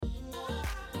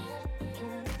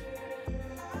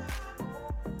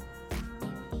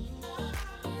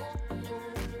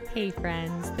Hey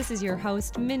friends, this is your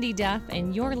host Mindy Duff,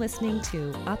 and you're listening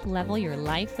to Up-Level Your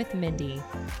Life with Mindy,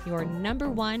 your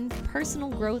 #1 personal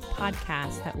growth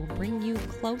podcast that will bring you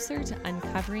closer to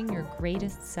uncovering your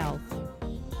greatest self.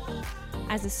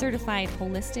 As a certified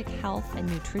holistic health and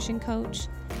nutrition coach,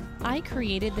 I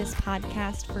created this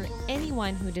podcast for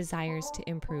anyone who desires to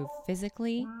improve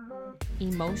physically,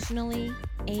 emotionally,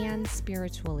 and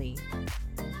spiritually.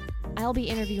 I'll be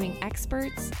interviewing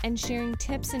experts and sharing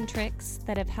tips and tricks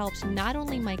that have helped not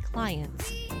only my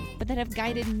clients, but that have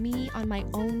guided me on my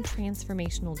own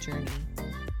transformational journey.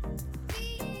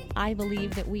 I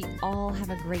believe that we all have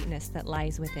a greatness that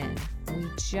lies within. We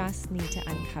just need to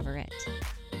uncover it.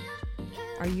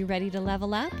 Are you ready to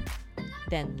level up?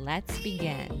 Then let's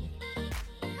begin.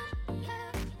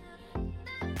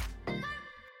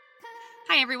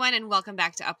 Hi, everyone, and welcome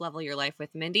back to Up-Level Your Life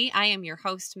with Mindy. I am your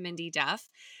host, Mindy Duff,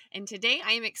 and today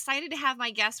I am excited to have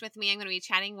my guest with me. I'm going to be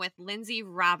chatting with Lynnsey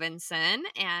Robinson,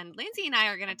 and Lynnsey and I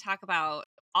are going to talk about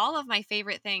all of my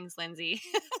favorite things, Lynnsey.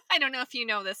 I don't know if you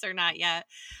know this or not yet.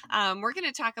 We're going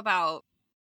to talk about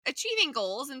achieving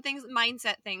goals and things,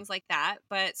 mindset, things like that,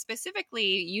 but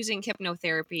specifically using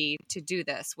hypnotherapy to do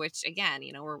this, which again,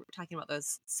 we're talking about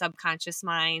those subconscious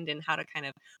mind and how to kind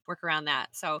of work around that.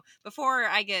 So before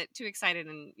I get too excited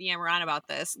and yammer on about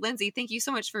this, Lynnsey, thank you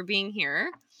so much for being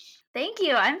here. Thank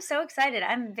you. I'm so excited.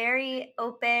 I'm very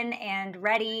open and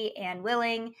ready and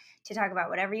willing to talk about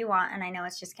whatever you want. And I know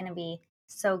it's just going to be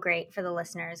so great for the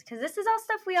listeners because this is all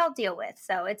stuff we all deal with.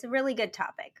 So it's a really good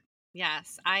topic.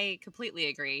 Yes, I completely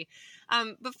agree.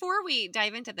 Before we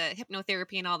dive into the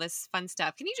hypnotherapy and all this fun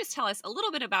stuff, can you just tell us a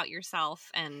little bit about yourself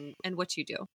and what you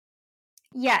do?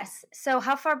 Yes. So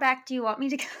how far back do you want me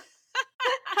to go?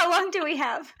 How long do we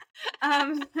have?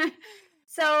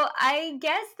 So I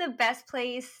guess the best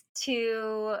place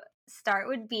to start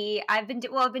would be I've been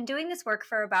doing this work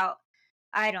for about,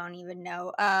 I don't even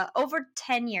know, over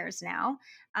 10 years now.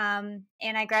 And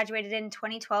I graduated in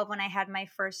 2012 when I had my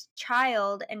first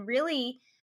child and really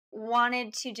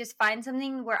wanted to just find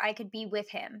something where I could be with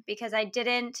him because I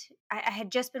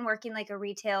had just been working like a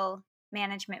retail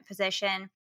management position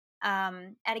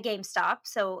at a GameStop.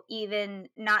 So even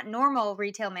not normal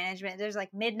retail management, there's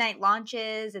like midnight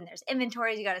launches and there's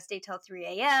inventories. You got to stay till 3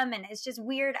 a.m. And it's just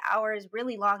weird hours,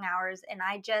 really long hours. And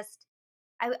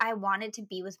I wanted to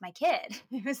be with my kid.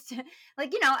 It was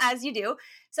like, as you do.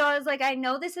 So I was like, I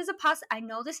know this is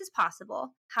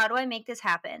possible. How do I make this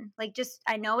happen? Like,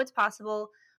 I know it's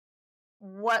possible.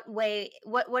 What's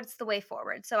the way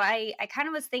forward? So I kind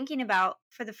of was thinking about,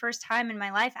 for the first time in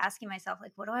my life, asking myself,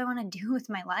 like, what do I want to do with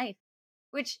my life?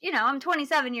 Which, I'm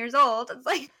 27 years old. It's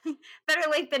like better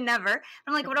late than never.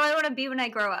 I'm like, what do I want to be when I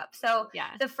grow up? So yeah.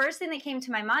 The first thing that came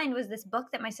to my mind was this book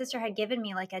that my sister had given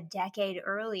me like a decade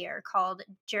earlier called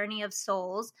Journey of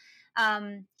Souls.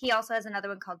 He also has another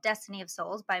one called Destiny of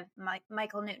Souls by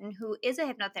Michael Newton, who is a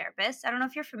hypnotherapist. I don't know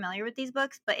if you're familiar with these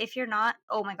books, but if you're not,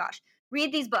 oh my gosh,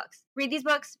 read these books.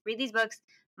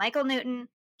 Michael Newton,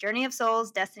 Journey of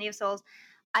Souls, Destiny of Souls.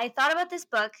 I thought about this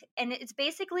book, and it's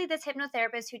basically this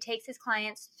hypnotherapist who takes his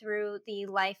clients through the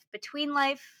life between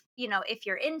life. If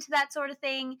you're into that sort of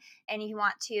thing and you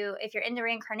want to, if you're into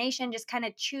reincarnation, just kind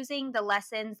of choosing the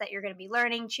lessons that you're going to be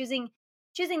learning, choosing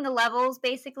the levels,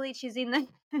 basically choosing the,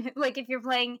 like if you're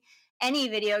playing any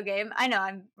video game, I know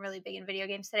I'm really big in video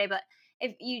games today, but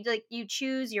if you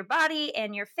choose your body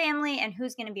and your family and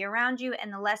who's going to be around you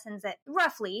and the lessons in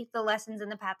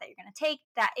the path that you're going to take,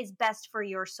 that is best for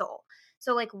your soul.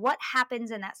 So like what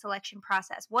happens in that selection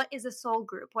process? What is a soul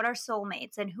group? What are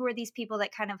soulmates? And who are these people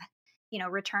that kind of,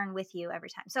 return with you every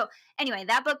time? So anyway,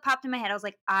 that book popped in my head. I was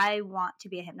like, I want to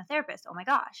be a hypnotherapist. Oh my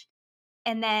gosh.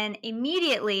 And then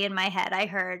immediately in my head, I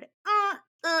heard,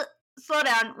 slow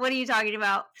down. What are you talking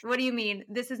about? What do you mean?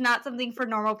 This is not something for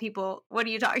normal people. What are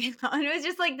you talking about? And it was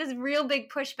just like this real big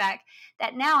pushback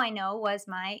that now I know was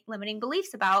my limiting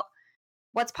beliefs about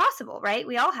what's possible, right?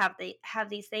 We all have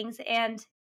these things. And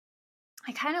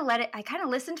I kind of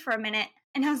listened for a minute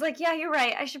and I was like, yeah, you're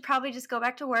right. I should probably just go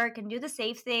back to work and do the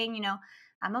safe thing.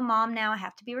 I'm a mom now. I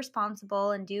have to be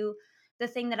responsible and do the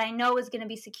thing that I know is going to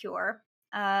be secure.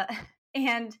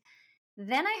 And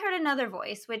then I heard another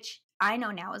voice, which I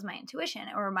know now is my intuition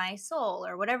or my soul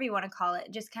or whatever you want to call it,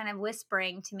 just kind of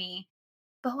whispering to me,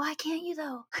 but why can't you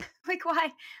though? Like,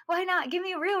 why not? Give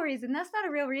me a real reason. That's not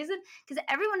a real reason, because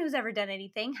everyone who's ever done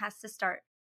anything has to start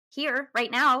here right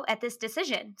now at this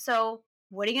decision. So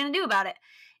what are you going to do about it?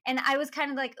 And I was kind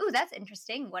of like, ooh, that's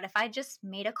interesting. What if I just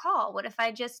made a call? What if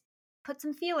I just put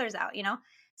some feelers out,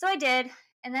 So I did,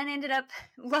 and then ended up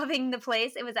loving the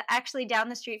place. It was actually down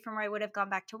the street from where I would have gone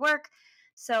back to work.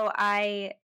 So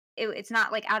I it's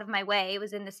not like out of my way. It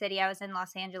was in the city. I was in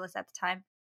Los Angeles at the time,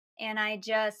 and I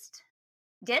just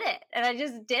did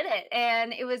it.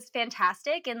 And it was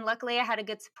fantastic. And luckily I had a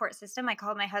good support system. I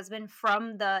called my husband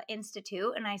from the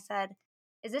institute and I said,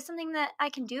 is this something that I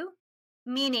can do?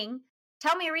 Meaning,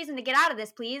 tell me a reason to get out of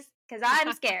this, please, because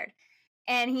I'm scared.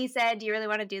 And he said, do you really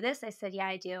want to do this? I said, yeah,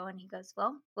 I do. And he goes,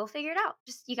 well, we'll figure it out.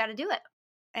 Just, you got to do it.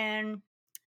 And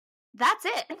that's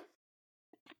it.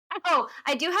 Oh,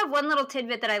 I do have one little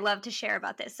tidbit that I love to share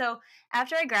about this. So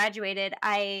after I graduated,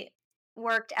 I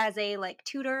worked as a like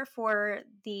tutor for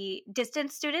the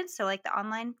distance students, so like the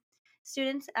online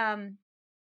students. And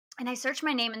I searched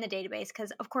my name in the database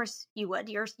because, of course, you would.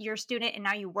 You're a student, and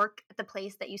now you work at the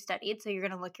place that you studied, so you're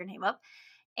going to look your name up.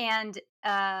 And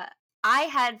I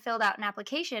had filled out an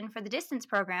application for the distance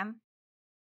program.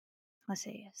 Let's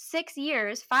see, 7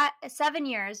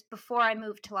 years before I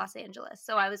moved to Los Angeles.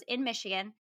 So I was in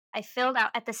Michigan. I filled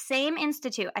out at the same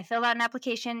institute. I filled out an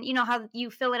application. You know how you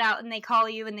fill it out and they call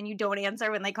you and then you don't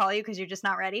answer when they call you because you're just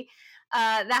not ready.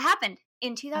 That happened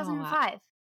in 2005. Oh, wow.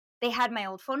 They had my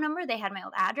old phone number. They had my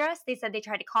old address. They said they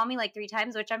tried to call me like 3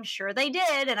 times, which I'm sure they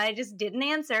did. And I just didn't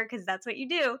answer because that's what you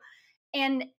do.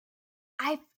 And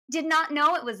I did not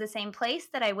know it was the same place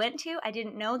that I went to. I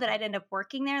didn't know that I'd end up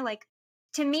working there. Like,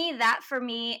 to me, that for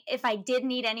me, if I did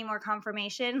need any more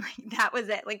confirmation, like that was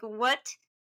it. Like, what?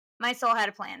 My soul had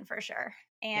a plan for sure.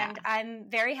 And yeah. I'm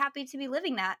very happy to be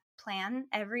living that plan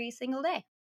every single day.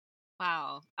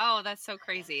 Wow. Oh, that's so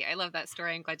crazy. I love that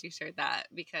story. I'm glad you shared that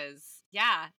because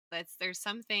yeah, there's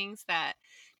some things that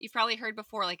you've probably heard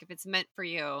before. Like if it's meant for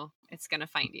you, it's going to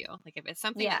find you. Like if it's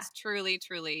something that's truly,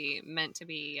 truly meant to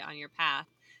be on your path,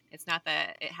 it's not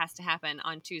that it has to happen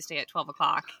on Tuesday at 12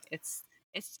 o'clock. It's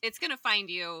going to find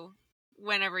you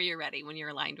whenever you're ready, when you're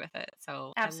aligned with it.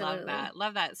 So absolutely. I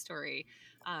love that story.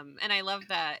 And I love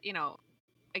that,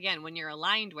 again, when you're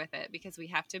aligned with it, because we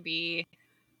have to be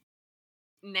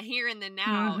here in the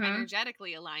now,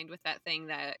 energetically aligned with that thing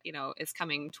that, is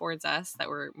coming towards us, that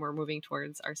we're moving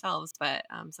towards ourselves. But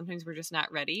sometimes we're just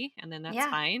not ready, and then that's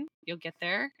fine. You'll get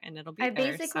there and it'll be I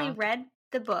basically read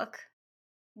the book,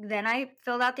 then I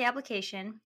filled out the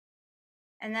application,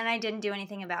 and then I didn't do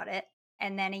anything about it.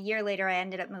 And then a year later, I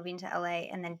ended up moving to LA,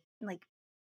 and then like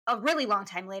a really long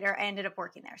time later, I ended up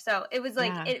working there. So it was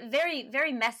like very,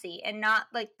 very messy and not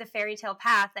like the fairy tale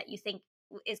path that you think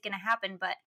is going to happen.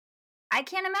 But I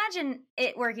can't imagine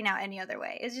it working out any other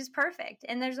way. It's just perfect.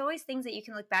 And there's always things that you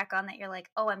can look back on that you're like,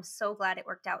 oh, I'm so glad it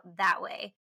worked out that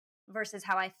way versus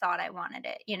how I thought I wanted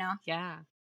it, Yeah.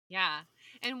 Yeah.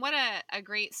 And what a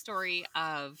great story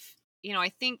of,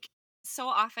 I think so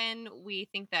often we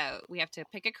think that we have to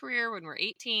pick a career when we're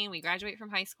 18, we graduate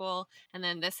from high school, and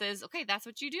then this is, okay, that's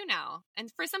what you do now.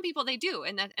 And for some people they do,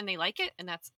 and they like it, and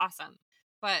that's awesome.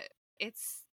 But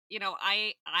it's,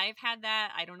 I've had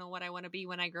that. I don't know what I want to be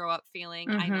when I grow up feeling.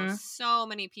 I know so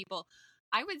many people.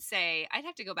 I would say, I'd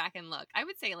have to go back and look. I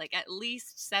would say like at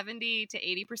least 70 to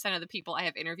 80% of the people I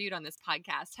have interviewed on this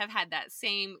podcast have had that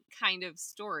same kind of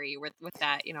story with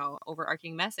that,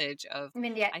 overarching message of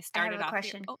Mindy, I started off.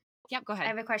 Question. Yep, go ahead. I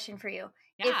have a question for you.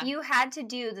 Yeah. If you had to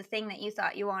do the thing that you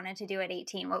thought you wanted to do at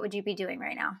 18, what would you be doing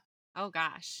right now? Oh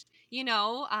gosh.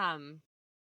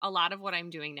 A lot of what I'm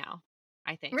doing now,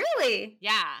 I think. Really?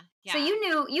 Yeah. So you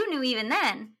knew even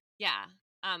then. Yeah.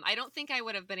 I don't think I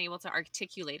would have been able to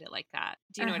articulate it like that.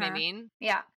 Do you know what I mean?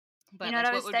 Yeah. But you know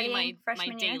what would be my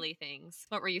daily things?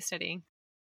 What were you studying?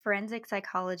 Forensic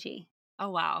psychology. Oh,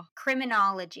 wow.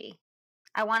 Criminology.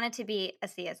 I wanted to be a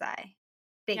CSI.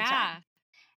 Big time.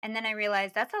 And then I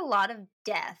realized that's a lot of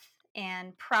death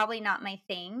and probably not my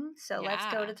thing. So let's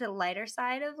go to the lighter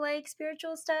side of like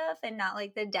spiritual stuff and not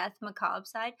like the death macabre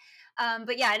side.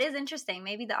 But yeah, it is interesting.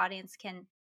 Maybe the audience can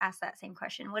ask that same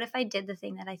question. What if I did the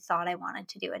thing that I thought I wanted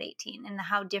to do at 18, and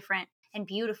how different and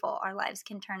beautiful our lives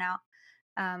can turn out?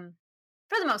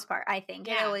 For the most part, I think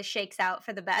it always shakes out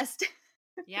for the best.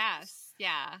 Yes.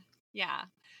 Yeah. Yeah.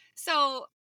 So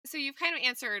you've kind of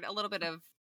answered a little bit of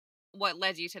what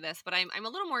led you to this, but I'm a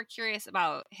little more curious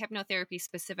about hypnotherapy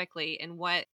specifically and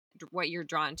what you're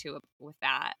drawn to with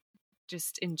that,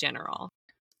 just in general.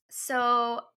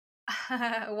 So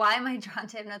why am I drawn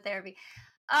to hypnotherapy?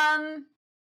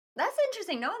 That's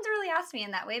interesting. No one's really asked me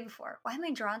in that way before. Why am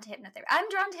I drawn to hypnotherapy? I'm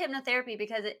drawn to hypnotherapy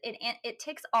because it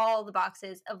ticks all the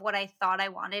boxes of what I thought I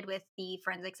wanted with the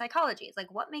forensic psychology. It's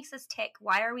like, what makes us tick?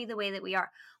 Why are we the way that we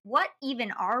are? What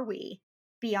even are we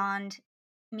beyond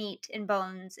meat and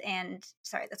bones and,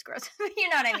 sorry, that's gross. You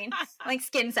know what I mean? Like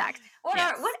skin sacks. What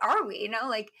are we?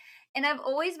 And I've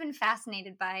always been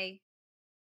fascinated by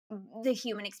the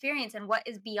human experience and what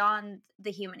is beyond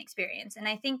the human experience. And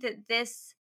I think that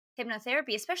this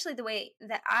hypnotherapy, especially the way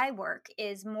that I work,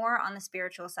 is more on the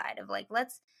spiritual side of like,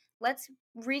 let's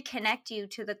reconnect you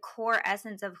to the core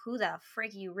essence of who the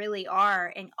frig you really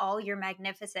are and all your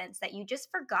magnificence that you just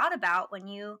forgot about when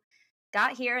you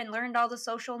got here and learned all the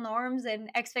social norms and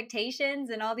expectations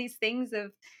and all these things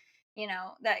of,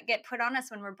 that get put on us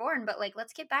when we're born. But like,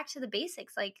 let's get back to the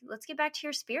basics. Like, let's get back to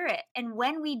your spirit. And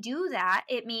when we do that,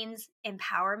 it means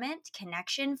empowerment,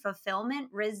 connection, fulfillment,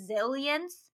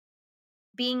 resilience,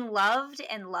 being loved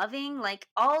and loving. Like,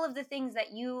 all of the things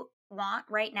that you want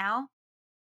right now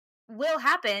will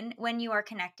happen when you are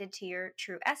connected to your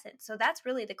true essence. So that's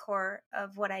really the core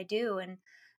of what I do. And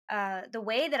the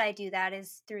way that I do that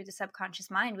is through the subconscious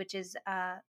mind, which is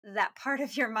that part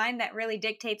of your mind that really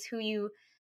dictates who you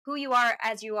are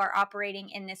as you are operating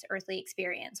in this earthly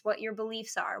experience, what your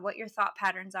beliefs are, what your thought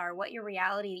patterns are, what your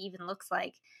reality even looks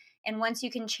like. And once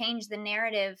you can change the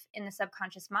narrative in the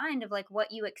subconscious mind of like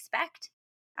what you expect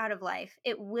out of life,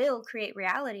 it will create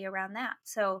reality around that.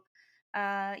 So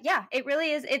it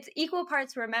really is. It's equal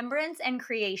parts remembrance and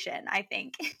creation, I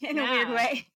think, in a weird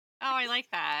way. Oh, I like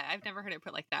that. I've never heard it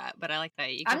put like that, but I like that.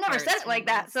 I've never said it like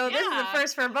that. So this is the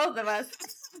first for both of us.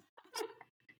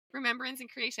 Remembrance and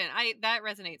creation. That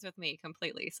resonates with me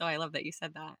completely. So I love that you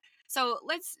said that. So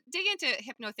let's dig into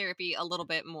hypnotherapy a little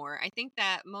bit more. I think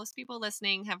that most people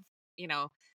listening have, you know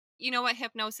what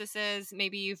hypnosis is.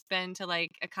 Maybe you've been to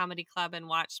like a comedy club and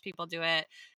watched people do it.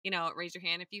 Raise your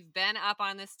hand if you've been up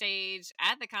on the stage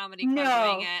at the comedy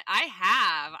club doing it. I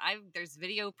have. There's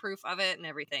video proof of it and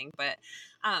everything. But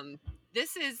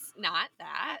this is not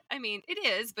that. I mean, it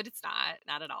is, but it's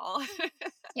not at all.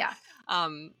 Yeah.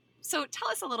 So tell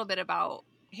us a little bit about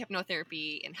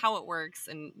hypnotherapy and how it works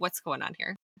and what's going on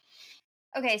here.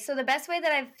 Okay, so the best way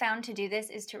that I've found to do this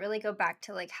is to really go back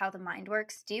to like how the mind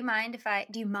works. Do you mind if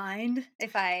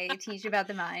I teach about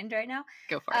the mind right now?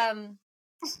 Go for it. I'm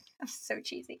so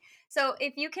cheesy. So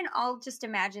if you can all just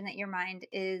imagine that your mind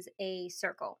is a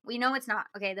circle. We know it's not.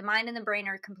 Okay, the mind and the brain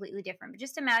are completely different. But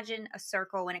just imagine a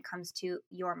circle when it comes to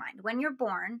your mind. When you're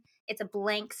born, it's a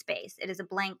blank space. It is a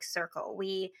blank circle.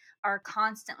 We are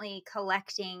constantly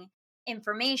collecting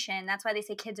information. That's why they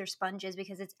say kids are sponges,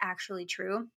 because it's actually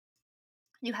true.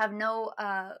 You have no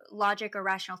logic or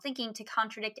rational thinking to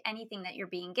contradict anything that you're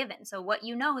being given. So what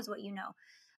you know is what you know.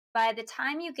 By the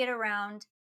time you get around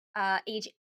age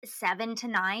 7 to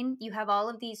 9, you have all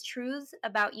of these truths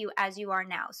about you as you are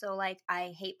now. So like,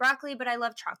 I hate broccoli, but I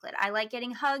love chocolate. I like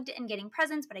getting hugged and getting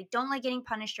presents, but I don't like getting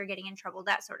punished or getting in trouble,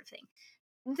 that sort of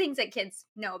thing. Things that kids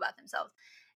know about themselves.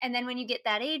 And then when you get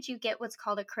that age, you get what's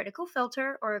called a critical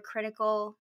filter, or a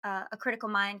critical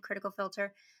mind, critical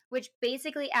filter, which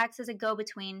basically acts as a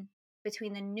go-between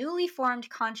between the newly formed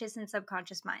conscious and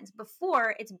subconscious minds.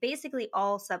 Before, it's basically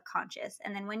all subconscious.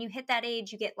 And then when you hit that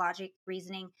age, you get logic,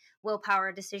 reasoning,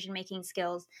 willpower, decision-making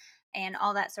skills, and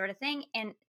all that sort of thing.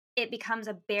 And it becomes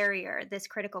a barrier. This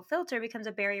critical filter becomes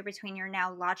a barrier between your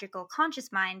now logical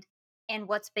conscious mind and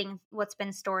what's been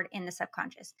stored in the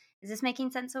subconscious. Is this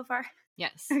making sense so far?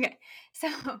 Yes. Okay.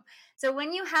 So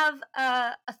when you have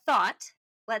a thought,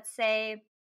 let's say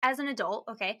as an adult,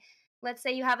 okay, let's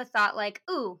say you have a thought like,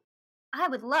 ooh, I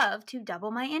would love to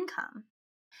double my income.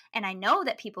 And I know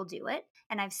that people do it,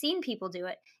 and I've seen people do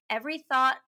it. Every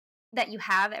thought that you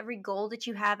have, every goal that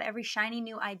you have, every shiny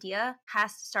new idea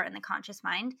has to start in the conscious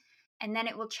mind. And then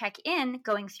it will check in,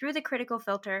 going through the critical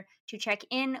filter to check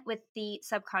in with the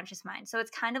subconscious mind. So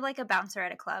it's kind of like a bouncer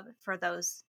at a club for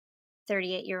those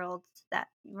 38-year-olds that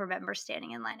remember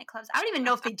standing in line at clubs. I don't even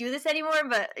know if they do this anymore,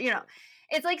 but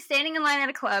it's like standing in line at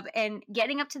a club and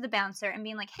getting up to the bouncer and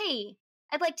being like, hey,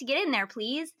 I'd like to get in there,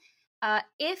 please.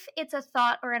 If it's a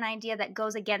thought or an idea that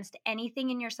goes against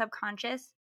anything in your subconscious,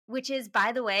 which is,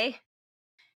 by the way,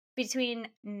 between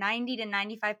 90 to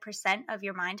 95% of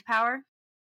your mind power.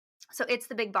 So it's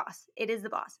the big boss. It is the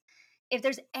boss. If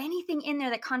there's anything in there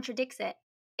that contradicts it,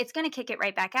 it's going to kick it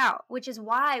right back out, which is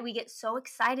why we get so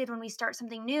excited when we start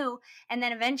something new. And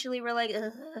then eventually we're like,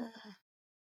 ugh.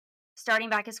 Starting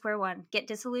back at square one, get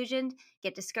disillusioned,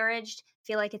 get discouraged,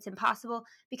 feel like it's impossible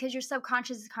because your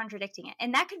subconscious is contradicting it.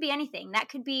 And that could be anything. That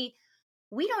could be,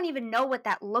 we don't even know what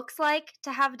that looks like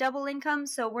to have double income,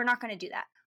 so we're not going to do that.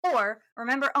 Or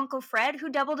remember Uncle Fred who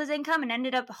doubled his income and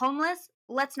ended up homeless?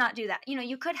 Let's not do that.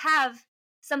 You could have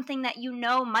something that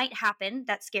might happen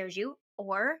that scares you,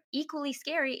 or equally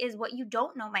scary is what you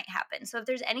don't know might happen. So if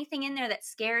there's anything in there that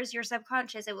scares your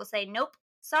subconscious, it will say, nope,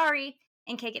 sorry,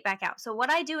 and kick it back out. So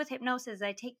what I do with hypnosis is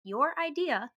I take your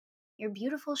idea, your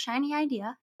beautiful, shiny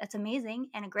idea, that's amazing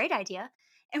and a great idea,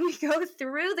 and we go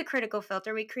through the critical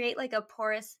filter. We create like a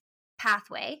porous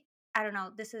pathway. I don't know,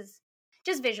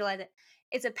 just visualize it.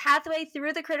 It's a pathway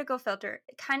through the critical filter,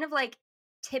 kind of like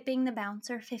tipping the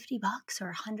bouncer $50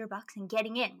 or $100 and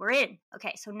getting in. We're in.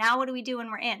 Okay, so now what do we do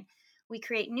when we're in? We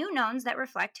create new knowns that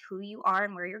reflect who you are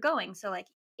and where you're going. So like,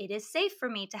 it is safe for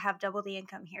me to have double the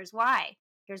income. Here's why.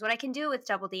 Here's what I can do with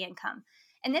double the income.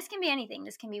 And this can be anything.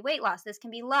 This can be weight loss. This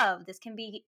can be love. This can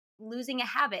be losing a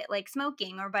habit like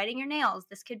smoking or biting your nails.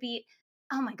 This could be,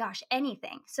 oh my gosh,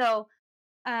 anything. So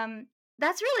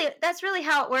that's really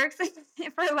how it works.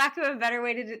 For lack of a better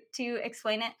way to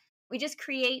explain it, we just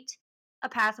create a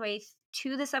pathway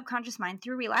to the subconscious mind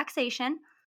through relaxation,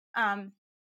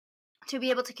 to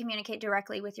be able to communicate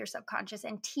directly with your subconscious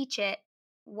and teach it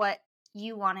what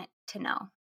you want it to know.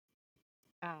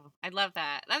 Oh, I love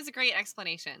that. That was a great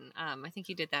explanation. I think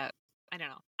you did that. I don't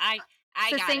know. I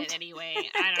got it anyway.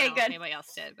 I don't know if anybody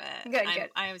else did, but good.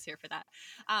 I was here for that.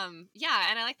 Yeah,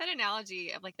 and I like that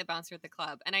analogy of like the bouncer at the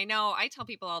club. And I know I tell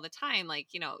people all the time, like,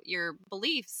 you know, your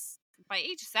beliefs, by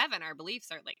age 7, our beliefs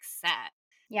are like set.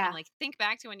 Yeah. And like, think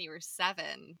back to when you were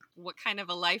 7. What kind of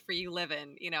a life were you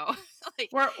living? You know, like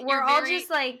we're all just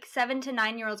like 7 to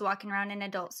 9-year-olds walking around in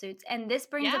adult suits. And this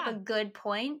brings up a good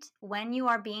point. When you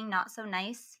are being not so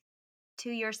nice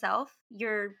to yourself,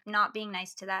 you're not being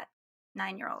nice to that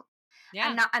 9-year-old.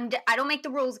 Yeah. I don't make the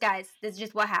rules, guys. This is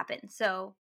just what happens.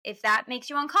 So if that makes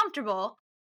you uncomfortable,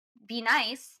 be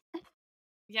nice.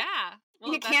 Yeah.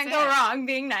 Well, you can't go wrong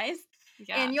being nice.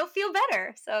 Yeah. And you'll feel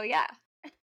better. So yeah.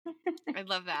 I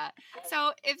love that.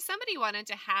 So if somebody wanted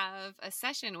to have a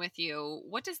session with you,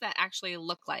 what does that actually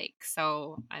look like?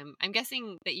 So I'm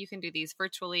guessing that you can do these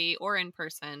virtually or in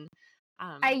person.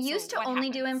 I used to only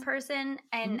do in person,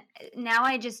 and now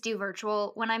I just do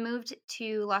virtual. When I moved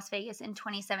to Las Vegas in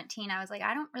 2017, I was like,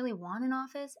 I don't really want an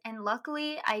office. And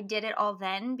luckily I did it all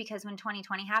then, because when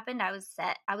 2020 happened, I was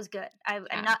set. I was good.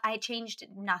 I changed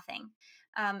nothing.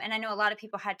 And I know a lot of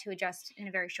people had to adjust in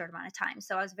a very short amount of time.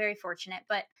 So I was very fortunate.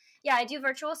 But yeah, I do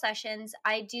virtual sessions.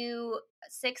 I do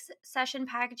 6 session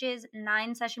packages,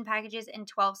 9 session packages, and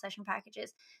 12 session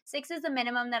packages. 6 is the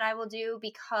minimum that I will do,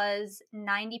 because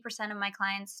 90% of my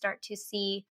clients start to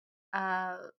see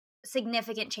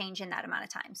significant change in that amount of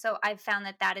time. So I've found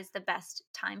that is the best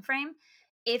time frame.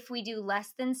 If we do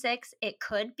less than 6, it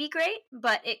could be great,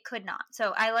 but it could not.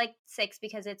 So I like 6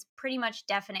 because it's pretty much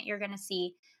definite you're going to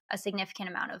see a significant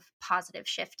amount of positive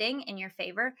shifting in your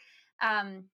favor.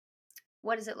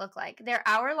 What does it look like? They're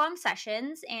hour-long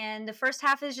sessions, and the first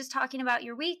half is just talking about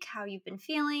your week, how you've been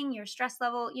feeling, your stress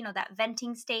level, you know, that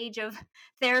venting stage of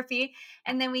therapy.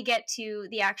 And then we get to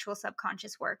the actual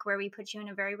subconscious work, where we put you in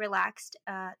a very relaxed,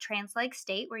 trance-like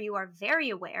state where you are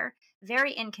very aware,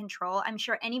 very in control. I'm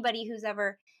sure anybody who's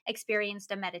ever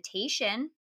experienced a meditation,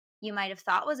 you might have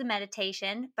thought was a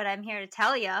meditation, but I'm here to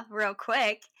tell you real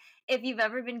quick, if you've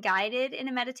ever been guided in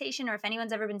a meditation, or if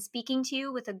anyone's ever been speaking to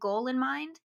you with a goal in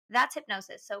mind, that's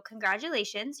hypnosis. So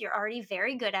congratulations, you're already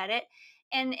very good at it.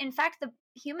 And in fact, the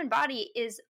human body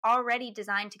is already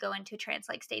designed to go into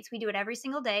trance-like states. We do it every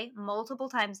single day, multiple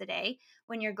times a day.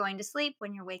 When you're going to sleep,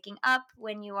 when you're waking up,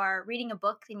 when you are reading a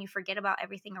book and you forget about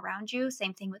everything around you.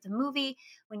 Same thing with a movie.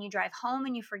 When you drive home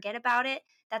and you forget about it,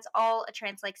 that's all a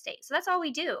trance-like state. So that's all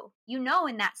we do. You know,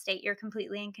 in that state, you're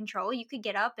completely in control. You could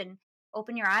get up and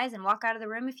open your eyes and walk out of the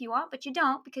room if you want, but you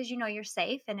don't, because you know you're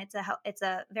safe, and it's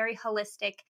a very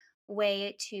holistic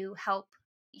way to help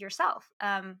yourself.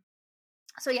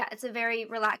 So yeah, it's a very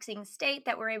relaxing state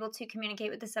that we're able to communicate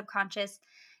with the subconscious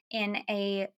in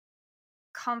a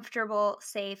comfortable,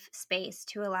 safe space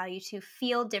to allow you to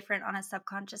feel different on a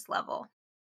subconscious level.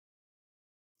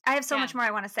 I have so much more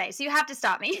I want to say, so you have to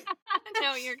stop me.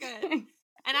 No, you're good.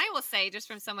 And I will say, just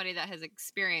from somebody that has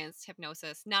experienced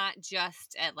hypnosis, not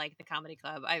just at like the comedy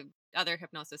club, other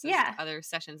hypnosis, other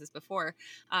sessions as before.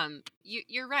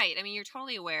 You're right. I mean, you're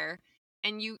totally aware,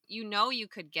 and you know you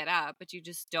could get up, but you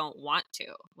just don't want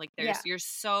to. Like you're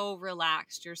so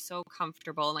relaxed, you're so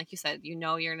comfortable, and like you said, you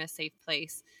know you're in a safe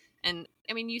place. And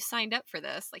I mean, you signed up for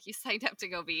this. Like, you signed up to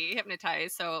go be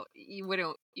hypnotized, so you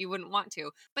wouldn't want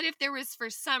to. But if there was, for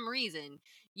some reason,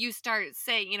 you start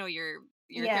saying, you know, your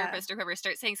therapist or whoever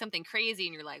starts saying something crazy,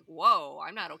 and you're like, whoa,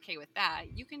 I'm not okay with that.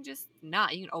 You can just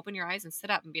not. You can open your eyes and sit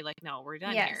up and be like, no, we're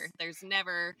done here.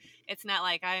 It's not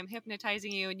like I am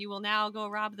hypnotizing you and you will now go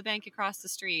rob the bank across the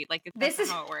street. Like, that's not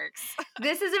how it works.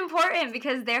 This is important,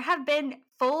 because there have been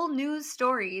full news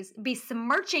stories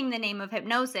besmirching the name of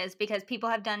hypnosis because people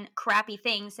have done crappy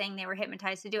things saying they were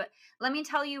hypnotized to do it. Let me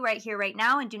tell you right here, right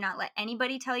now, and do not let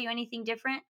anybody tell you anything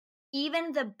different.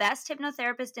 Even the best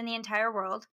hypnotherapist in the entire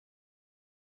world,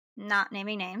 not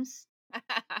naming names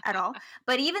at all,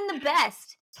 but even the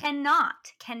best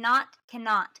cannot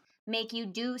make you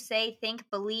do, say, think,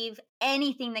 believe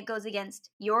anything that goes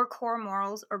against your core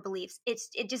morals or beliefs.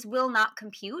 It just will not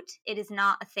compute. It is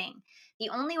not a thing. The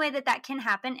only way that can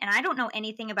happen, and I don't know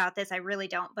anything about this, I really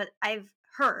don't, but I've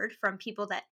heard from people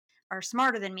that are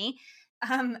smarter than me,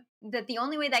 that the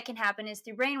only way that can happen is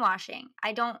through brainwashing.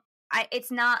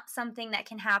 It's not something that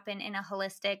can happen in a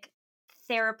holistic,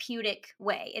 therapeutic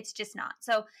way. It's just not.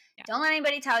 So don't let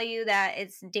anybody tell you that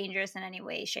it's dangerous in any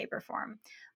way, shape, or form.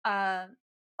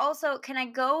 Also, can I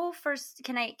go first?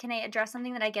 Can I address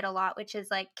something that I get a lot, which is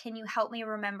like, can you help me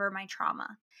remember my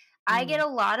trauma? I get a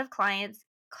lot of clients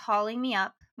calling me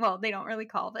up. Well, they don't really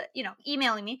call, but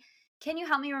emailing me. Can you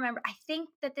help me remember? I think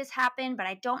that this happened, but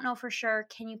I don't know for sure.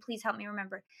 Can you please help me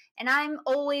remember? And I'm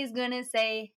always going to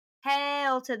say,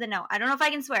 hell to the no. I don't know if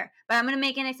I can swear, but I'm going to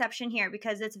make an exception here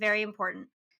because it's very important.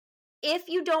 If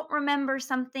you don't remember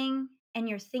something and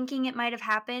you're thinking it might have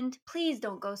happened, please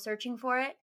don't go searching for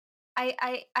it.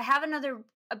 I have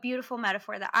a beautiful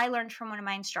metaphor that I learned from one of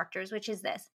my instructors, which is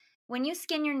this. When you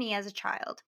skin your knee as a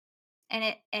child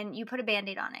and you put a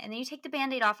Band-Aid on it, and then you take the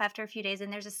Band-Aid off after a few days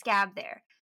and there's a scab there,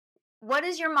 what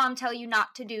does your mom tell you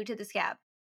not to do to the scab?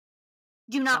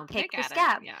 Do not pick the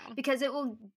scab because it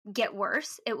will get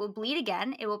worse. It will bleed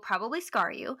again. It will probably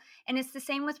scar you. And it's the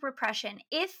same with repression.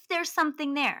 If there's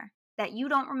something there that you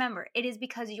don't remember, it is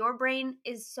because your brain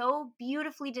is so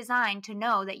beautifully designed to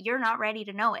know that you're not ready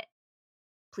to know it.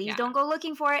 Please don't go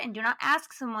looking for it and do not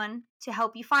ask someone to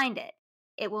help you find it.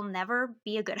 It will never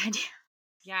be a good idea.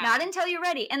 Not until you're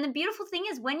ready. And the beautiful thing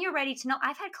is when you're ready to know,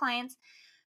 I've had clients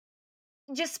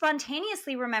just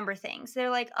spontaneously remember things. They're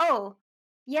like, oh,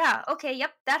 yeah, okay,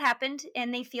 yep, that happened.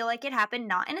 And they feel like it happened,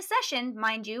 not in a session,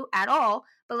 mind you, at all,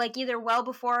 but like either well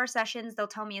before our sessions, they'll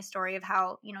tell me a story of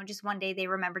how, just one day they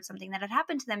remembered something that had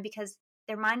happened to them because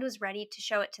their mind was ready to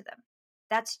show it to them.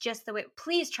 That's just the way.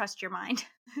 Please trust your mind.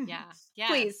 Yeah.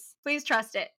 Yes. Please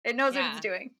trust it. It knows what it's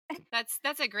doing.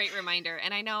 That's a great reminder.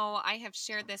 And I know I have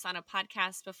shared this on a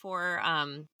podcast before.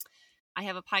 I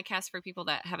have a podcast for people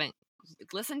that haven't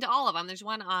listened to all of them. There's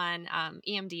one on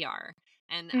EMDR,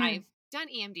 and I've done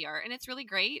EMDR, and it's really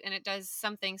great, and it does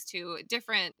some things too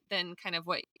different than kind of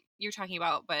what you're talking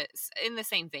about, but in the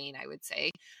same vein, I would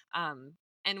say.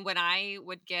 And when I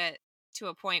would get to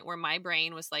a point where my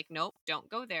brain was like, nope, don't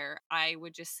go there, I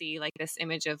would just see like this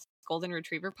image of golden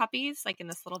retriever puppies like in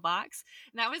this little box,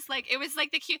 and that was like, it was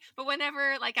like the cute, but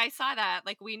whenever like I saw that,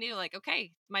 like we knew like,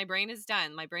 okay, my brain is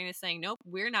done. My brain is saying, nope,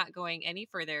 we're not going any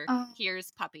further.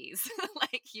 Here's puppies.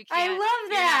 Like you can't, I love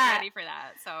that. You're not ready for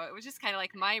that. So it was just kind of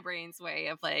like my brain's way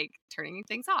of like turning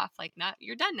things off, like, not,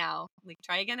 you're done now, like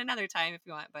try again another time if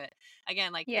you want. But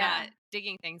again, like that,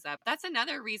 digging things up, that's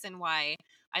another reason why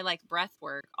I like breath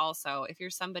work also. If you're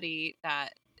somebody that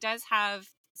does have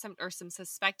some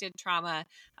suspected trauma,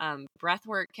 breath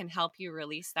work can help you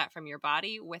release that from your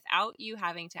body without you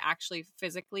having to actually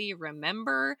physically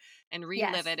remember and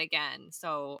relive it again.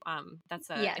 So that's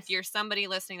if you're somebody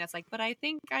listening that's like, but I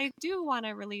think I do want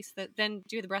to release that, then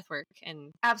do the breath work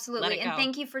and absolutely. let it go. And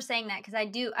thank you for saying that, because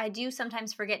I do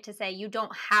sometimes forget to say you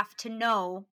don't have to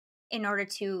know in order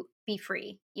to be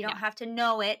free. You don't have to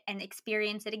know it and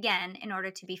experience it again in order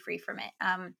to be free from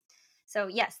it. So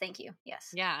yes, thank you. Yes.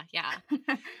 Yeah.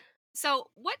 So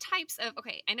what types of,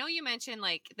 okay, I know you mentioned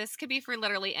like this could be for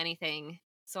literally anything.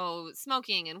 So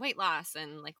smoking and weight loss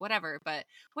and like whatever, but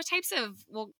what types of,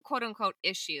 well, quote unquote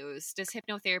issues does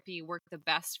hypnotherapy work the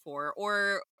best for?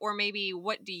 Or maybe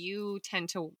what do you tend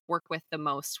to work with the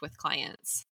most with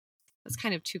clients? That's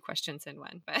kind of two questions in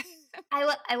one, but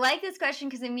I like this question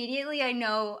because immediately I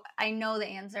know the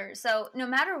answer. So no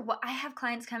matter what, I have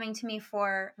clients coming to me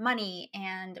for money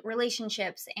and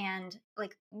relationships, and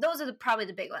like those are probably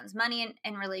the big ones: money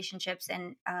and relationships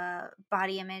and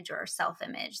body image or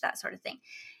self-image, that sort of thing.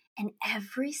 And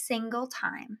every single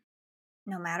time,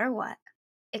 no matter what,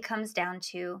 it comes down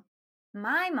to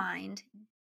my mind,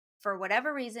 for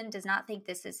whatever reason, does not think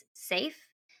this is safe.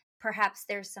 Perhaps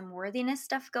there's some worthiness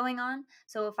stuff going on.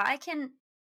 So if I can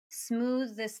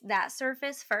smooth that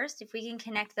surface first, if we can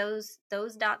connect those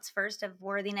dots first of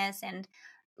worthiness and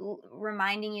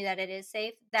reminding you that it is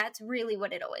safe, that's really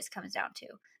what it always comes down to.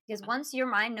 Because once your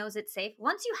mind knows it's safe,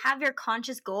 once you have your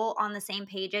conscious goal on the same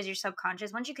page as your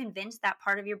subconscious, once you convince that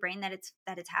part of your brain that it's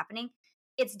happening,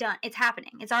 it's done. It's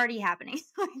happening. It's already happening.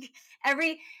 Like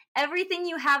everything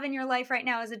you have in your life right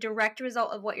now is a direct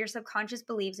result of what your subconscious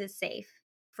believes is safe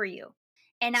for you.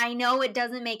 And I know it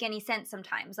doesn't make any sense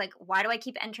sometimes. Like, why do I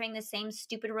keep entering the same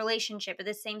stupid relationship or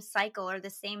the same cycle or the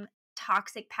same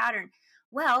toxic pattern?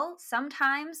 Well,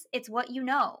 sometimes it's what you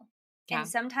know. Yeah. And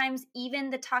sometimes even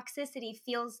the toxicity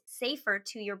feels safer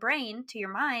to your brain, to your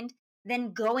mind,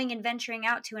 than going and venturing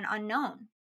out to an unknown.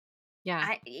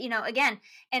 Yeah. Again,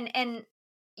 and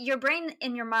your brain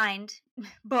and your mind,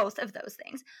 both of those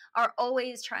things, are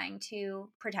always trying to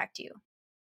protect you.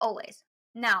 Always.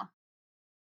 Now,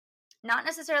 not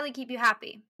necessarily keep you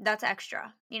happy. That's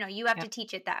extra. You have to Yep.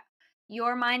 teach it that.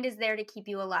 Your mind is there to keep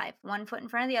you alive. One foot in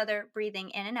front of the other, breathing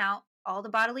in and out, all the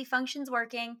bodily functions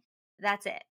working. That's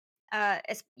it.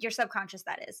 It's your subconscious,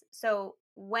 that is. So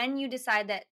when you decide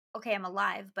that, okay, I'm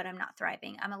alive, but I'm not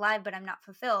thriving. I'm alive, but I'm not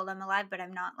fulfilled. I'm alive, but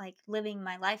I'm not like living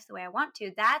my life the way I want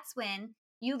to. That's when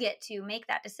you get to make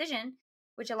that decision,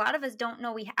 which a lot of us don't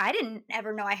know. I didn't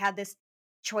ever know I had this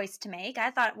choice to make.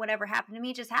 I thought whatever happened to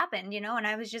me just happened, and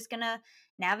I was just going to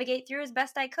navigate through as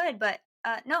best I could. But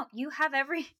no, you have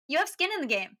skin in the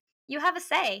game. You have a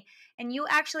say, and you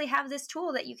actually have this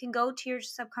tool that you can go to your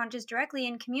subconscious directly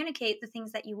and communicate the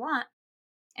things that you want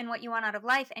and what you want out of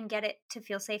life and get it to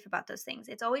feel safe about those things.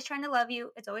 It's always trying to love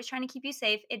you. It's always trying to keep you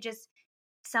safe. It just,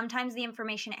 sometimes the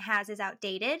information it has is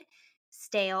outdated,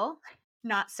 stale,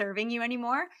 not serving you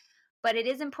anymore. But it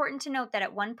is important to note that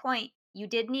at one point you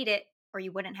did need it or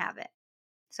you wouldn't have it.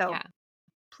 So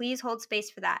please hold space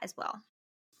for that as well.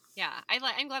 Yeah,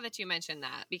 I'm glad that you mentioned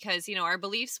that because, our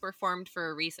beliefs were formed for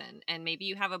a reason. And maybe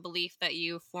you have a belief that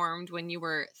you formed when you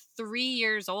were 3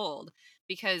 years old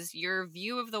because your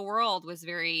view of the world was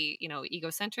very,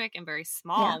 egocentric and very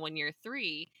small when you're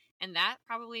 3. And that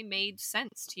probably made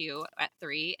sense to you at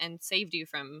 3 and saved you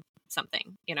from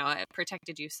something, it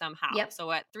protected you somehow. Yep.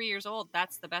 So at 3 years old,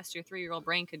 that's the best your 3-year-old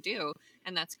brain could do.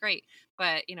 And that's great.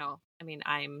 But,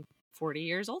 I'm 40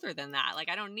 years older than that. Like,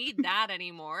 I don't need that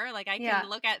anymore. Like, I can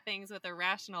look at things with a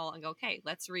rational and go, okay,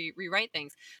 let's rewrite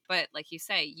things. But like you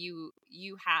say, you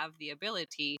have the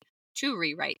ability to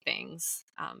rewrite things.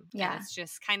 And it's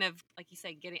just kind of, like you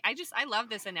said, I love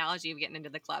this analogy of getting into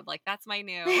the club. Like, that's my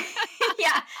new.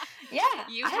 Yeah.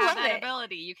 You have that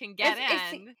ability. You can get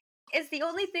in. It's the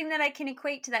only thing that I can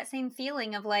equate to that same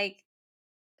feeling of like,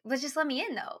 let's just let me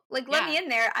in though. Like, let me in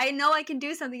there. I know I can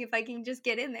do something if I can just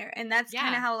get in there. And that's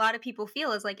kind of how a lot of people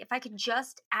feel, is like, if I could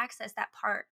just access that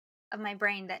part of my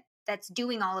brain that's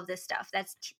doing all of this stuff,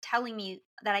 that's telling me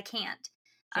that I can't,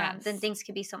 then things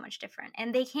could be so much different.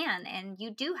 And they can, and you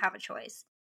do have a choice,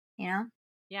 Yeah,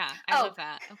 I love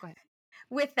that. Oh, go ahead.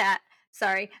 With that,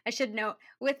 sorry, I should note,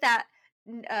 with that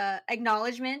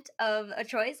acknowledgement of a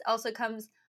choice also comes,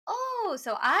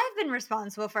 so I've been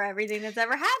responsible for everything that's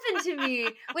ever happened to me,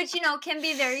 which, can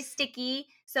be very sticky.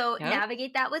 So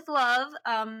navigate that with love.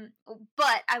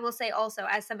 But I will say also,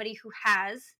 as somebody who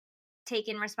has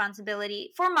taken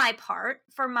responsibility for my part,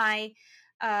 for my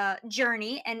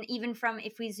journey, and even from,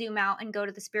 if we zoom out and go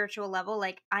to the spiritual level,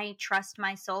 like, I trust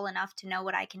my soul enough to know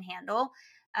what I can handle.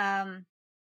 And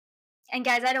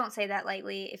guys, I don't say that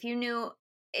lightly. If you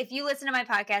listen to my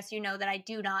podcast, you know that I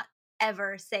do not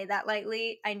ever say that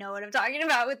lightly. I know what I'm talking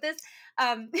about with this.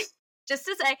 Just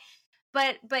to say,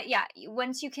 but yeah,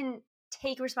 once you can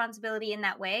take responsibility in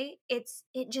that way,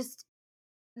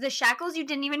 the shackles you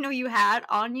didn't even know you had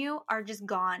on you are just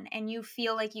gone, and you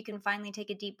feel like you can finally take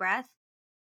a deep breath.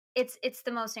 It's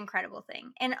the most incredible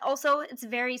thing. And also it's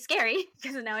very scary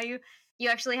because now you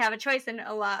actually have a choice in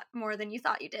a lot more than you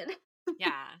thought you did.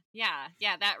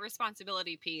 Yeah. That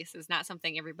responsibility piece is not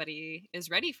something everybody is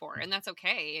ready for, and that's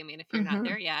okay. I mean, if you're not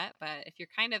there yet, but if you're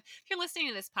listening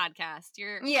to this podcast,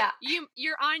 you're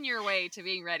on your way to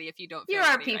being ready. If you don't feel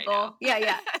ready people right now.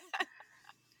 Yeah.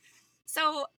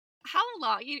 So how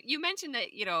long, you mentioned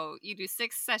that, you do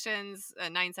 6 sessions,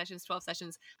 9 sessions, 12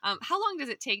 sessions. How long does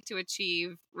it take to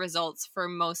achieve results for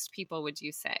most people, would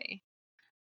you say?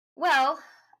 Well,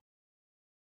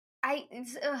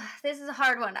 this is a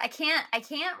hard one. I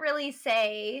can't really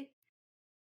say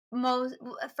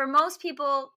for most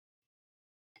people.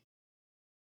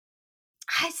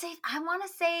 I want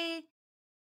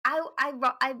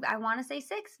to say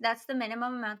 6. That's the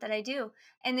minimum amount that I do.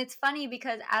 And it's funny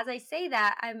because as I say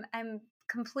that, I'm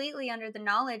completely under the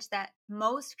knowledge that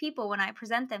most people, when I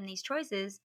present them these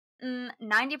choices,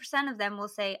 90% of them will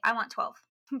say, I want 12.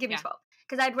 Give me 12.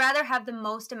 Because I'd rather have the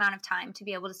most amount of time to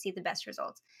be able to see the best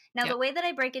results. Now, the way that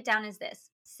I break it down is this.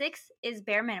 6 is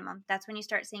bare minimum. That's when you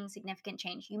start seeing significant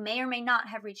change. You may or may not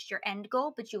have reached your end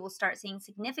goal, but you will start seeing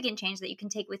significant change that you can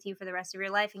take with you for the rest of your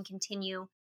life and continue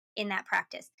in that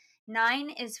practice. 9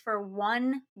 is for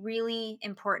one really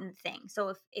important thing.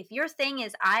 So if your thing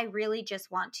is, I really just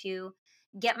want to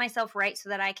get myself right so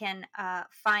that I can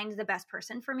find the best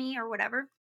person for me or whatever.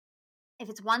 If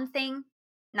it's one thing,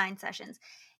 9 sessions.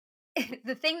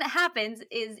 The thing that happens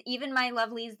is even my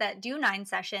lovelies that do 9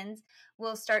 sessions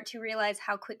will start to realize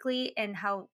how quickly and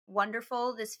how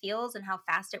wonderful this feels and how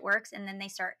fast it works. And then they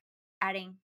start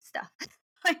adding stuff.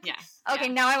 Like, Yeah. okay,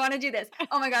 Yeah. now I want to do this.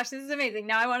 Oh my gosh, this is amazing.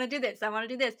 Now I want to do this. I want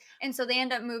to do this. And so they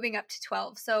end up moving up to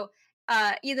 12. So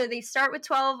either they start with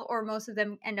 12 or most of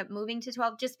them end up moving to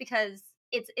 12 just because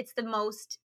it's the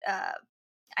most,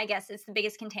 I guess it's the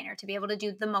biggest container to be able to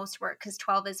do the most work because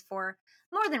 12 is for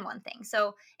more than one thing.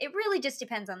 So it really just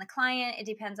depends on the client. It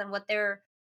depends on what they're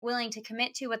willing to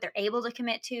commit to, what they're able to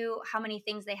commit to, how many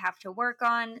things they have to work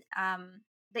on.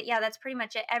 But yeah, that's pretty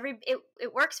much it.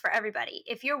 It works for everybody.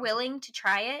 If you're willing to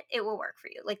try it, it will work for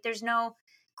you. Like there's no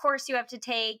course you have to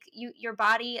take. Your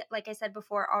body, like I said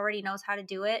before, already knows how to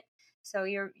do it. So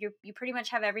you pretty much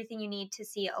have everything you need to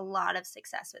see a lot of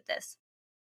success with this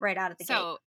right out of the gate.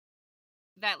 So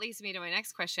that leads me to my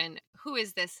next question. Who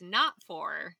is this not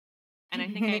for? And I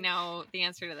think I know the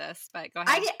answer to this, but go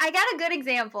ahead. I got a good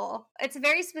example. It's a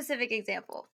very specific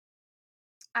example.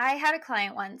 I had a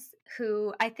client once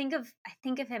who I think of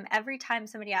him every time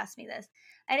somebody asks me this.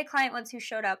 I had a client once who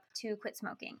showed up to quit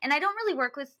smoking. And I don't really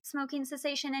work with smoking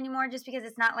cessation anymore just because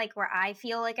it's not like where I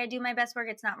feel like I do my best work.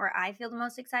 It's not where I feel the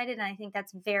most excited. And I think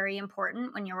that's very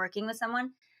important when you're working with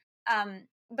someone.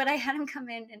 But I had him come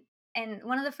in and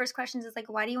one of the first questions is like,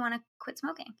 why do you want to quit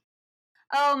smoking?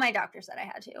 Oh, my doctor said I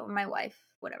had to, or my wife,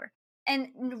 whatever. And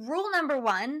rule number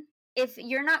one, if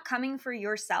you're not coming for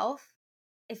yourself,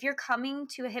 if you're coming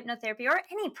to a hypnotherapy or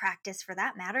any practice for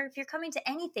that matter, if you're coming to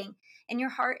anything and your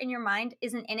heart and your mind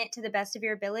isn't in it to the best of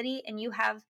your ability and you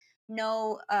have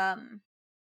no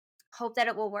hope that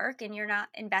it will work and you're not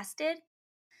invested,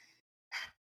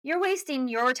 you're wasting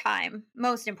your time,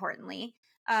 most importantly.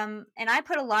 And I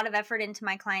put a lot of effort into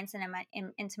my clients and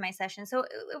into my sessions. So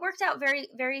it worked out very,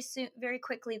 very soon, very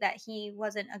quickly that he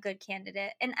wasn't a good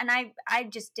candidate. And I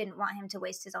just didn't want him to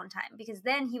waste his own time because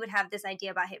then he would have this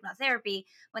idea about hypnotherapy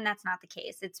when that's not the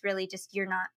case. It's really just, you're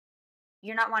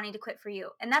not wanting to quit for you.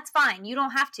 And that's fine. You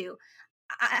don't have to.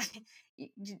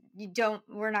 You don't,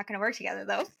 we're not going to work together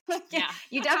though. Yeah.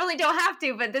 You definitely don't have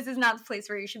to, but this is not the place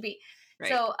where you should be. Right.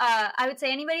 So I would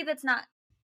say anybody that's not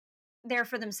there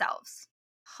for themselves,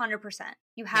 100%.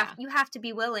 You have to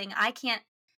be willing. I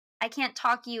can't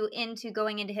talk you into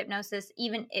going into hypnosis,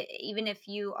 even if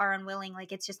you are unwilling.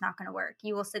 Like it's just not going to work.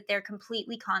 You will sit there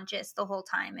completely conscious the whole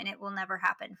time, and it will never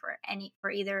happen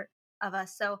for either of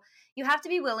us. So you have to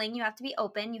be willing. You have to be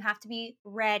open. You have to be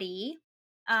ready.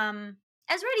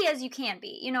 As ready as you can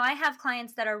be. You know, I have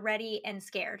clients that are ready and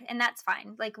scared, and that's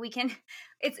fine. Like we can,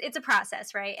 it's a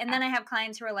process, right? And then I have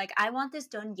clients who are like, I want this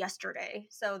done yesterday.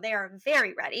 So they are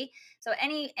very ready. So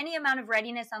any amount of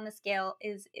readiness on the scale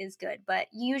is good. But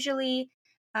usually,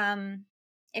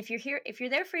 if you're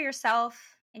there for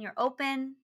yourself and you're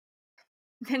open,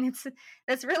 then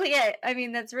that's really it. I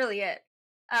mean, that's really it.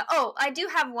 I do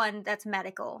have one that's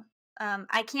medical.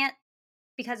 I can't,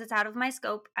 because it's out of my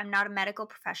scope. I'm not a medical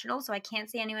professional, so I can't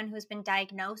see anyone who's been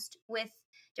diagnosed with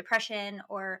depression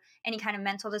or any kind of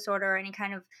mental disorder or any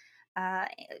kind of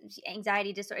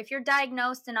anxiety disorder. If you're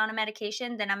diagnosed and on a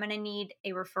medication, then I'm going to need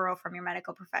a referral from your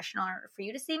medical professional for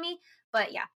you to see me.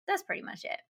 But yeah, that's pretty much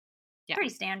it. Yeah.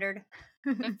 Pretty standard.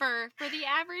 But for the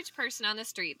average person on the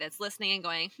street that's listening and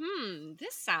going,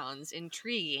 this sounds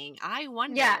intriguing. I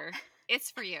wonder. Yeah. It's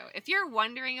for you. If you're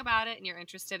wondering about it and you're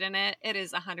interested in it, it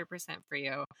is 100% for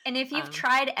you. And if you've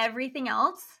tried everything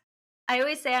else, I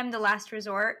always say I'm the last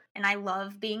resort, and I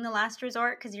love being the last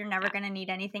resort because you're never going to need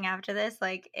anything after this.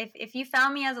 Like if you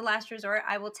found me as a last resort,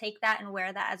 I will take that and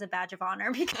wear that as a badge of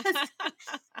honor because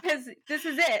this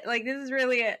is it. Like this is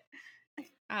really it. Oh,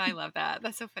 I love that.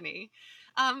 That's so funny.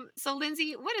 So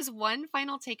Lynnsey, what is one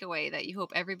final takeaway that you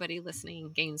hope everybody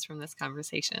listening gains from this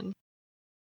conversation?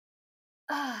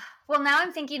 Well, now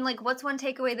I'm thinking, like, what's one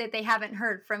takeaway that they haven't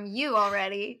heard from you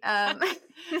already? A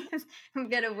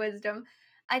bit of wisdom.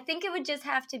 I think it would just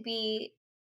have to be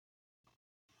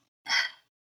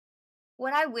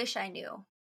what I wish I knew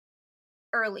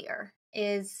earlier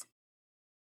is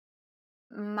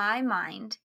my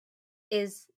mind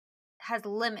has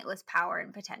limitless power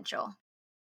and potential,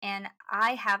 and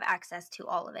I have access to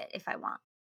all of it if I want.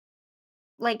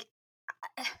 Like,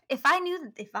 if I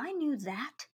knew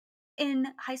that in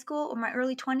high school or my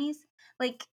early 20s,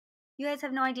 like, you guys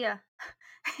have no idea.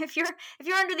 If you're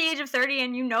under the age of 30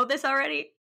 and you know this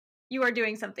already, you are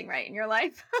doing something right in your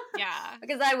life. Yeah.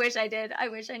 Because I wish I did. I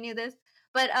wish I knew this.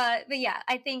 But yeah,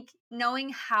 I think knowing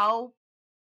how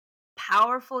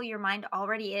powerful your mind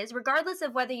already is, regardless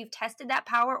of whether you've tested that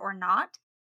power or not,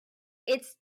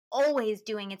 it's always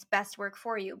doing its best work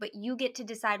for you, but you get to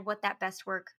decide what that best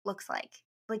work looks like.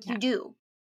 Like you do.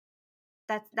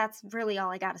 That's really all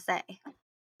I got to say.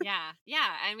 Yeah. Yeah.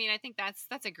 I mean, I think that's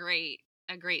a great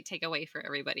takeaway for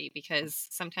everybody, because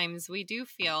sometimes we do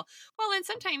feel, well, and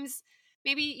sometimes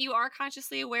maybe you are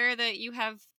consciously aware that you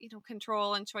have,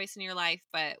 control and choice in your life,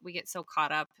 but we get so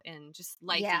caught up in just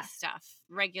lifey stuff,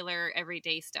 regular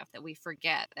everyday stuff, that we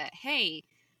forget that, hey,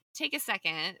 take a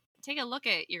second, take a look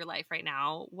at your life right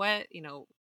now. What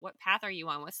path are you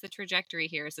on? What's the trajectory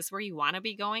here? Is this where you want to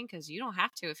be going? Because you don't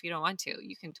have to if you don't want to.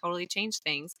 You can totally change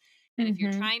things. And if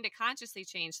you're trying to consciously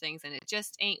change things and it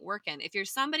just ain't working, if you're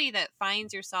somebody that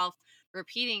finds yourself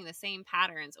repeating the same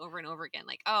patterns over and over again,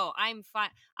 like, oh, I'm fine,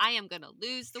 I am going to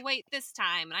lose the weight this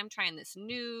time, and I'm trying this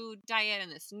new diet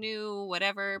and this new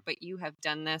whatever, but you have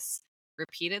done this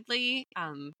repeatedly,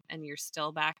 and you're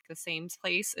still back the same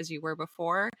place as you were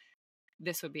before,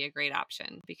 this would be a great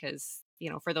option, because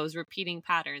for those repeating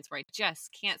patterns where I just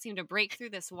can't seem to break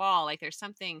through this wall, like there's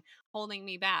something holding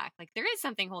me back. Like there is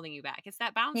something holding you back. It's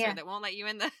that bouncer that won't let you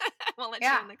in the won't let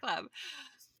you in the club.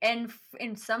 And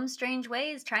in some strange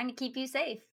ways, trying to keep you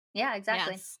safe. Yeah,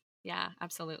 exactly. Yes. Yeah,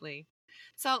 absolutely.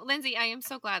 So, Lynnsey, I am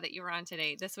so glad that you were on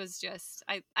today. This was just,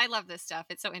 I love this stuff.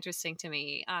 It's so interesting to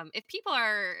me. If people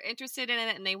are interested in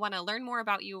it and they want to learn more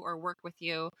about you or work with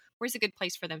you, where's a good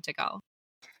place for them to go?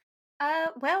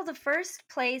 Well, the first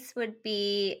place would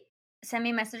be send me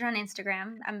a message on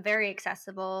Instagram. I'm very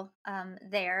accessible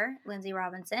there, Lynnsey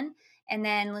Robinson. And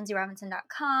then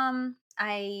lynnseyrobinson.com.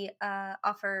 I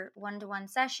offer one-to-one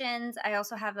sessions. I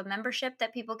also have a membership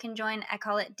that people can join. I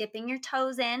call it Dipping Your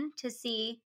Toes In, to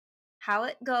see how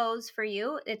it goes for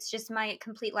you. It's just my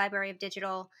complete library of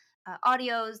digital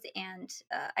audios, and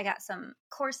I got some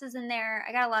courses in there.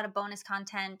 I got a lot of bonus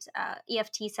content,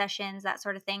 EFT sessions, that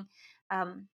sort of thing.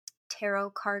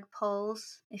 Tarot card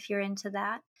pulls, if you're into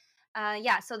that.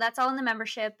 So that's all in the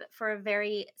membership for a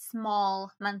very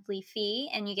small monthly fee,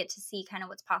 and you get to see kind of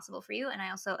what's possible for you. And I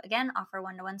also, again, offer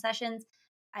one-to-one sessions.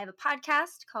 I have a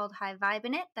podcast called High Vibe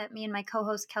in It that me and my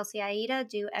co-host Kelsey Aida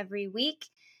do every week,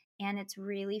 and it's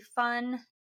really fun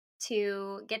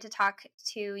to get to talk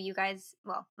to you guys,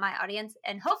 well, my audience,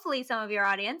 and hopefully some of your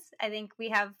audience. I think we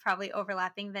have probably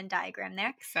overlapping Venn diagram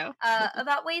there. So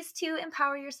about ways to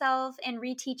empower yourself and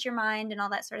reteach your mind and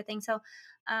all that sort of thing. So,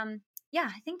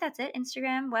 I think that's it.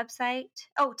 Instagram, website.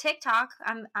 Oh, TikTok.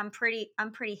 I'm pretty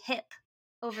hip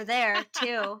over there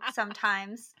too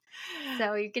sometimes.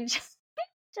 So you can just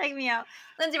check me out.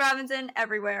 Lynnsey Robinson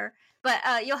everywhere. But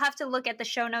you'll have to look at the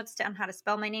show notes on how to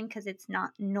spell my name, because it's not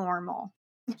normal.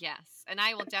 Yes, and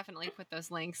I will definitely put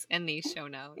those links in these show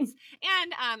notes.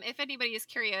 And if anybody is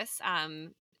curious,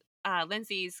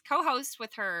 Lynnsey's co-host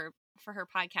for her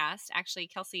podcast, actually,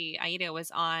 Kelsey Aida,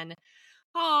 was on,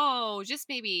 just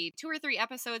maybe 2 or 3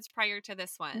 episodes prior to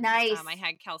this one. Nice. I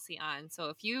had Kelsey on. So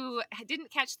if you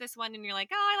didn't catch this one and you're like,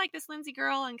 oh, I like this Lynnsey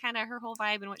girl and kind of her whole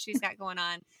vibe and what she's got going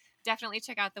on, definitely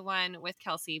check out the one with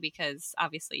Kelsey, because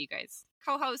obviously you guys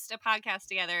co-host a podcast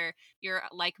together. You're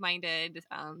like-minded,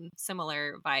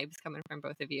 similar vibes coming from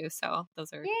both of you. So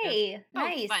those are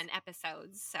nice, fun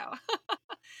episodes. So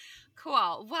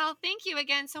cool. Well, thank you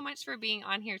again so much for being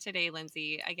on here today,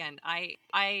 Lynnsey. Again,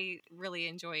 I really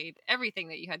enjoyed everything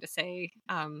that you had to say.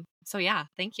 So yeah,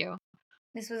 thank you.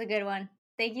 This was a good one.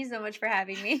 Thank you so much for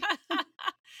having me.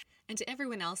 And to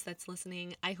everyone else that's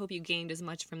listening, I hope you gained as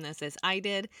much from this as I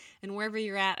did. And wherever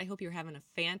you're at, I hope you're having a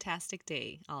fantastic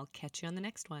day. I'll catch you on the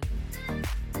next one.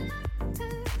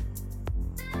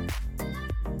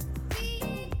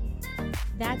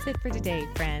 That's it for today,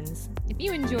 friends. If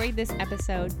you enjoyed this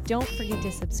episode, don't forget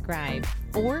to subscribe.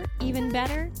 Or, even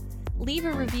better, leave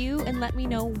a review and let me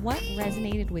know what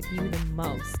resonated with you the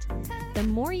most. The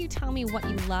more you tell me what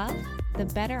you love, the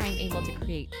better I'm able to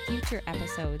create future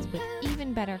episodes with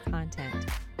even better content.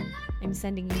 I'm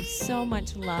sending you so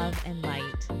much love and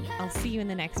light. I'll see you in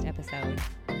the next episode.